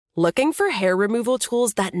Looking for hair removal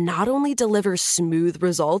tools that not only deliver smooth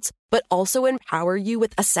results, but also empower you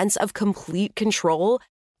with a sense of complete control?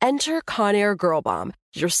 Enter Conair Girl Bomb,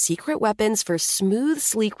 your secret weapons for smooth,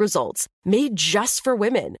 sleek results, made just for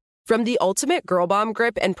women. From the ultimate Girl Bomb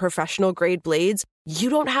grip and professional-grade blades, you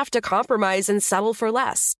don't have to compromise and settle for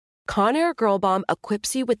less. Conair Girl Bomb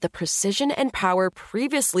equips you with the precision and power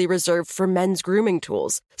previously reserved for men's grooming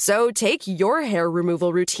tools. So take your hair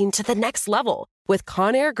removal routine to the next level with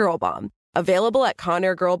Conair Girl Bomb. Available at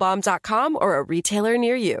ConairGirlBomb.com or a retailer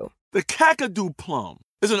near you. The Kakadu plum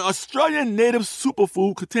is an Australian native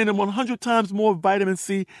superfood containing 100 times more vitamin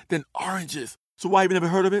C than oranges. So why have you never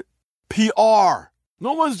heard of it? PR.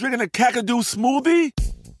 No one's drinking a Kakadu smoothie?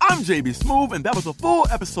 I'm JB Smoove, and that was a full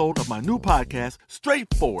episode of my new podcast,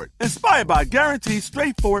 Straightforward, inspired by guaranteed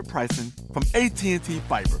straightforward pricing from AT&T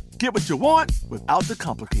Fiber. Get what you want without the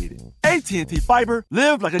complicated. AT&T Fiber,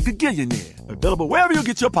 live like a gigillionaire. Available wherever you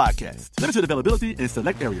get your podcasts. Limited availability in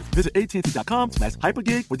select areas. Visit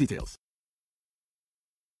AT&T.com/hypergig for details.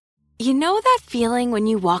 You know that feeling when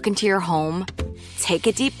you walk into your home, take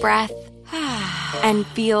a deep breath, and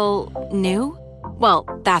feel new? Well,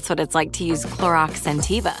 that's what it's like to use Clorox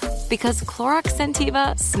Scentiva. Because Clorox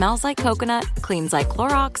Scentiva smells like coconut, cleans like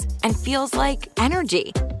Clorox, and feels like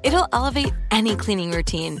energy. It'll elevate any cleaning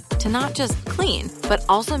routine to not just clean, but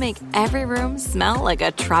also make every room smell like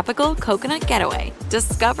a tropical coconut getaway.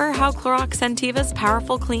 Discover how Clorox Scentiva's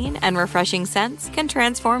powerful clean and refreshing scents can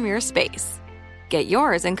transform your space. Get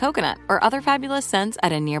yours in coconut or other fabulous scents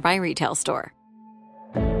at a nearby retail store.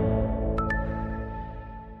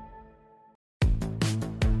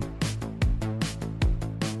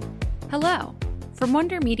 Hello. From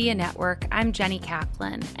Wonder Media Network, I'm Jenny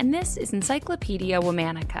Kaplan, and this is Encyclopedia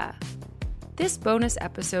Womanica. This bonus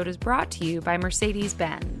episode is brought to you by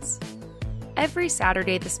Mercedes-Benz. Every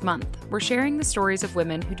Saturday this month, we're sharing the stories of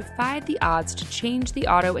women who defied the odds to change the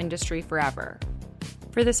auto industry forever.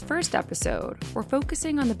 For this first episode, we're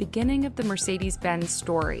focusing on the beginning of the Mercedes-Benz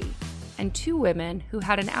story and two women who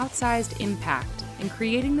had an outsized impact in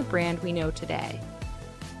creating the brand we know today.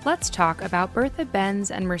 Let's talk about Bertha Benz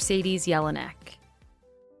and Mercedes Jelinek.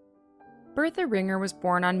 Bertha Ringer was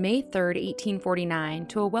born on May 3, 1849,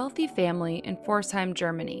 to a wealthy family in Pforzheim,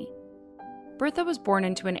 Germany. Bertha was born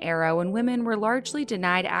into an era when women were largely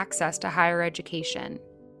denied access to higher education.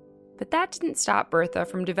 But that didn't stop Bertha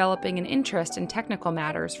from developing an interest in technical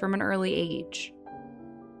matters from an early age.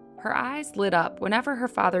 Her eyes lit up whenever her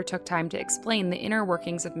father took time to explain the inner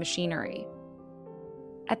workings of machinery.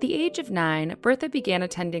 At the age of 9, Bertha began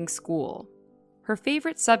attending school. Her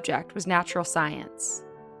favorite subject was natural science.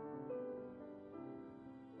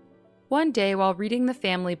 One day, while reading the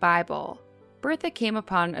family Bible, Bertha came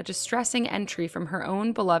upon a distressing entry from her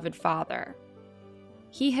own beloved father.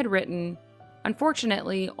 He had written,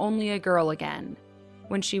 "Unfortunately, only a girl again,"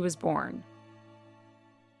 when she was born.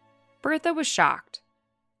 Bertha was shocked.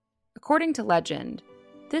 According to legend,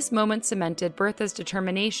 this moment cemented Bertha's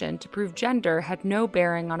determination to prove gender had no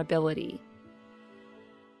bearing on ability.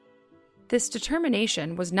 This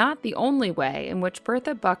determination was not the only way in which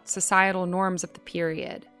Bertha bucked societal norms of the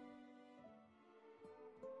period.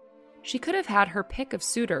 She could have had her pick of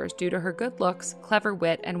suitors due to her good looks, clever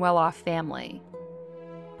wit, and well-off family.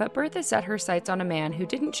 But Bertha set her sights on a man who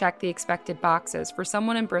didn't check the expected boxes for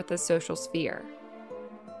someone in Bertha's social sphere.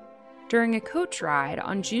 During a coach ride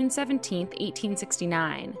on June 17,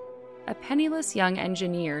 1869, a penniless young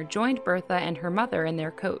engineer joined Bertha and her mother in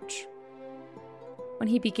their coach. When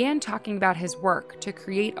he began talking about his work to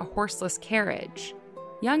create a horseless carriage,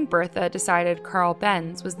 young Bertha decided Carl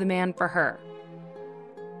Benz was the man for her.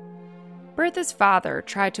 Bertha's father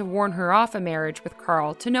tried to warn her off a marriage with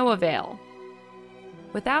Carl to no avail.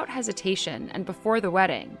 Without hesitation and before the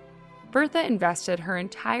wedding, Bertha invested her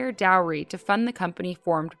entire dowry to fund the company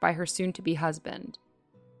formed by her soon-to-be husband.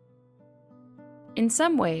 In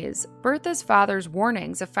some ways, Bertha's father's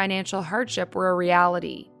warnings of financial hardship were a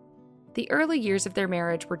reality. The early years of their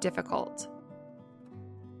marriage were difficult.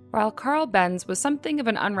 While Carl Benz was something of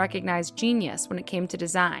an unrecognized genius when it came to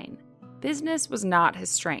design, business was not his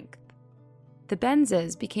strength. The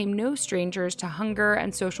Benzes became no strangers to hunger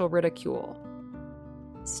and social ridicule.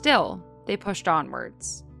 Still, they pushed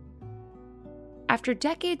onwards. After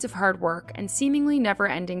decades of hard work and seemingly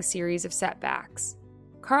never-ending series of setbacks,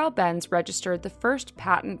 Carl Benz registered the first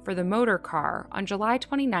patent for the motor car on July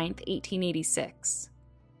 29, 1886.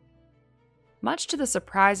 Much to the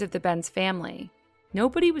surprise of the Benz family,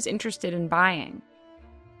 nobody was interested in buying.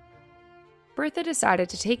 Bertha decided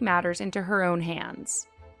to take matters into her own hands.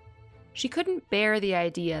 She couldn't bear the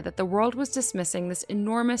idea that the world was dismissing this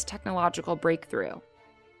enormous technological breakthrough.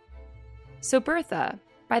 So Bertha,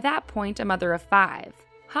 by that point a mother of 5,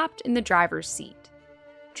 hopped in the driver's seat,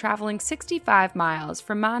 traveling 65 miles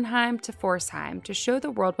from Mannheim to Pforzheim to show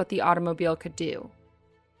the world what the automobile could do.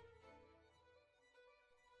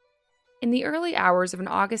 In the early hours of an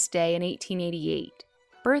August day in 1888,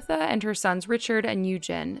 Bertha and her sons Richard and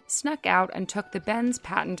Eugen snuck out and took the Benz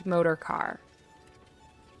patent motor car.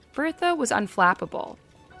 Bertha was unflappable.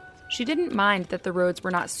 She didn't mind that the roads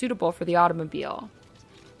were not suitable for the automobile.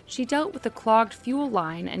 She dealt with the clogged fuel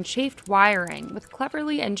line and chafed wiring with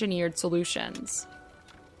cleverly engineered solutions.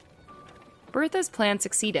 Bertha's plan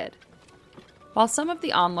succeeded. While some of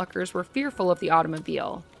the onlookers were fearful of the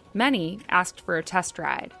automobile, many asked for a test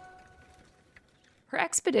ride. Her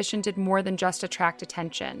expedition did more than just attract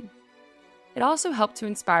attention. It also helped to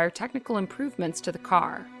inspire technical improvements to the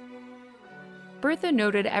car. Bertha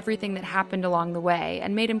noted everything that happened along the way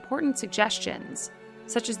and made important suggestions,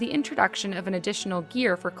 such as the introduction of an additional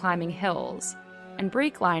gear for climbing hills and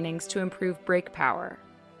brake linings to improve brake power.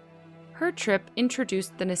 Her trip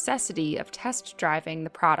introduced the necessity of test driving the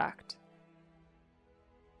product.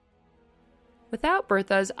 Without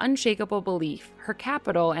Bertha's unshakable belief, her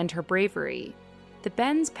capital, and her bravery, the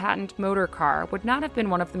Benz patent motor car would not have been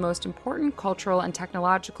one of the most important cultural and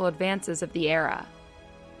technological advances of the era.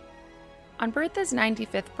 On Bertha's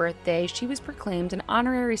 95th birthday, she was proclaimed an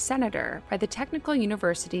honorary senator by the Technical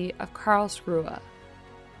University of Karlsruhe.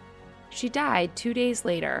 She died 2 days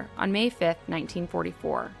later, on May 5,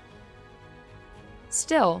 1944.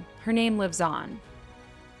 Still, her name lives on.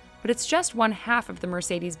 But it's just one half of the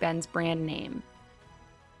Mercedes-Benz brand name.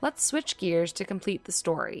 Let's switch gears to complete the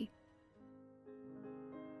story.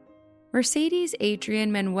 Mercedes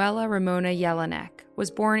Adrian Manuela Ramona Jelinek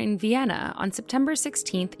was born in Vienna on September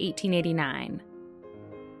 16, 1889.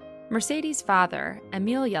 Mercedes' father,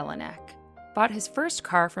 Emil Jelinek, bought his first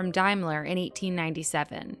car from Daimler in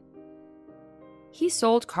 1897. He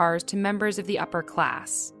sold cars to members of the upper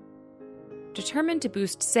class. Determined to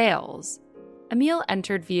boost sales, Emil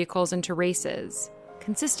entered vehicles into races,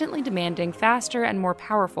 consistently demanding faster and more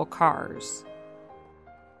powerful cars.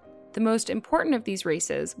 The most important of these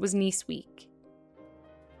races was Nice Week.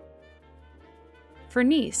 For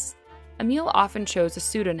Nice, Emil often chose a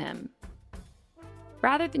pseudonym.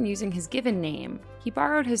 Rather than using his given name, he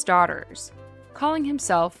borrowed his daughter's, calling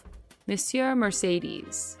himself Monsieur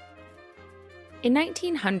Mercedes. In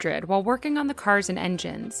 1900, while working on the cars and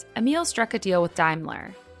engines, Emil struck a deal with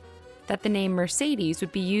Daimler that the name Mercedes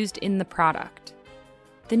would be used in the product.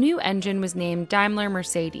 The new engine was named Daimler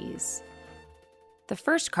Mercedes. The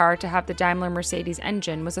first car to have the Daimler Mercedes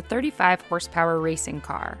engine was a 35-horsepower racing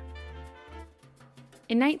car.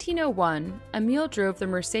 In 1901, Emil drove the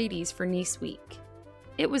Mercedes for Nice Week.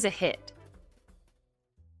 It was a hit.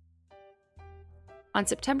 On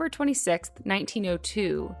September 26,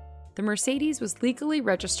 1902, the Mercedes was legally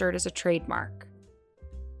registered as a trademark.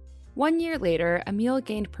 1 year later, Emil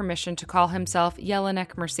gained permission to call himself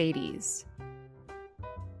Jelinek Mercedes.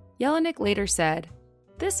 Jelinek later said,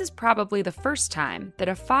 "This is probably the first time that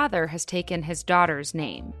a father has taken his daughter's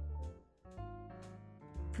name."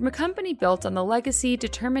 From a company built on the legacy,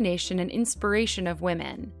 determination, and inspiration of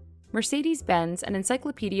women, Mercedes-Benz and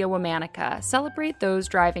Encyclopedia Womannica celebrate those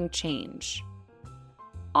driving change.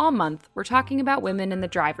 All month, we're talking about women in the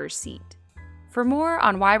driver's seat. For more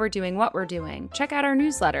on why we're doing what we're doing, check out our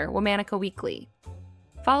newsletter, Womannica Weekly.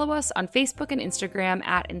 Follow us on Facebook and Instagram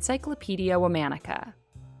at Encyclopedia Womannica.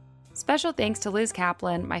 Special thanks to Liz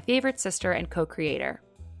Kaplan, my favorite sister and co-creator.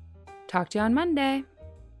 Talk to you on Monday.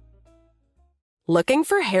 Looking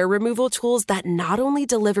for hair removal tools that not only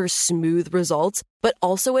deliver smooth results, but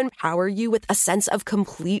also empower you with a sense of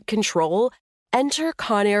complete control? Enter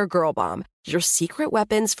Conair Girl Bomb, your secret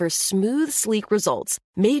weapons for smooth, sleek results,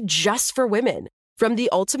 made just for women. From the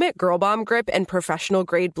ultimate Girl Bomb grip and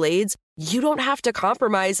professional-grade blades, you don't have to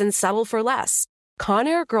compromise and settle for less.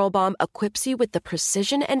 Conair Girl Bomb equips you with the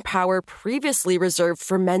precision and power previously reserved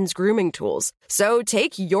for men's grooming tools. So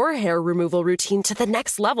take your hair removal routine to the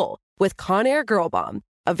next level with Conair Girl Bomb.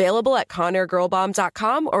 Available at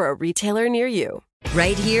ConairGirlBomb.com or a retailer near you.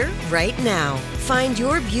 Right here, right now. Find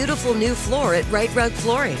your beautiful new floor at Right Rug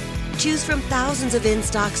Flooring. Choose from thousands of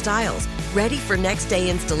in-stock styles, ready for next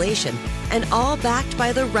day installation, and all backed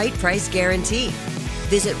by the right price guarantee.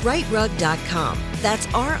 Visit rightrug.com. That's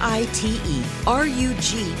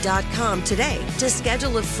RITERUG.com today to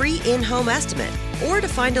schedule a free in-home estimate or to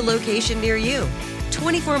find a location near you.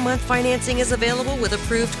 24-month financing is available with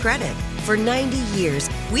approved credit. For 90 years,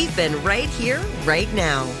 we've been right here, right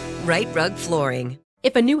now. Right Rug Flooring.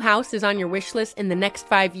 If a new house is on your wish list in the next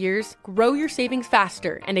 5 years, grow your savings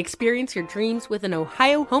faster and experience your dreams with an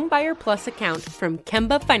Ohio Homebuyer Plus account from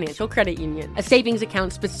Kemba Financial Credit Union. A savings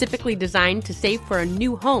account specifically designed to save for a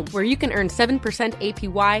new home where you can earn 7%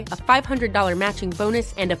 APY, a $500 matching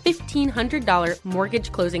bonus, and a $1,500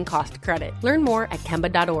 mortgage closing cost credit. Learn more at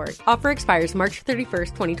Kemba.org. Offer expires March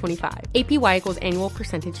 31st, 2025. APY equals annual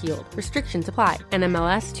percentage yield. Restrictions apply.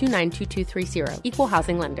 NMLS 292230. Equal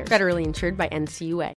housing lender. Federally insured by NCUA.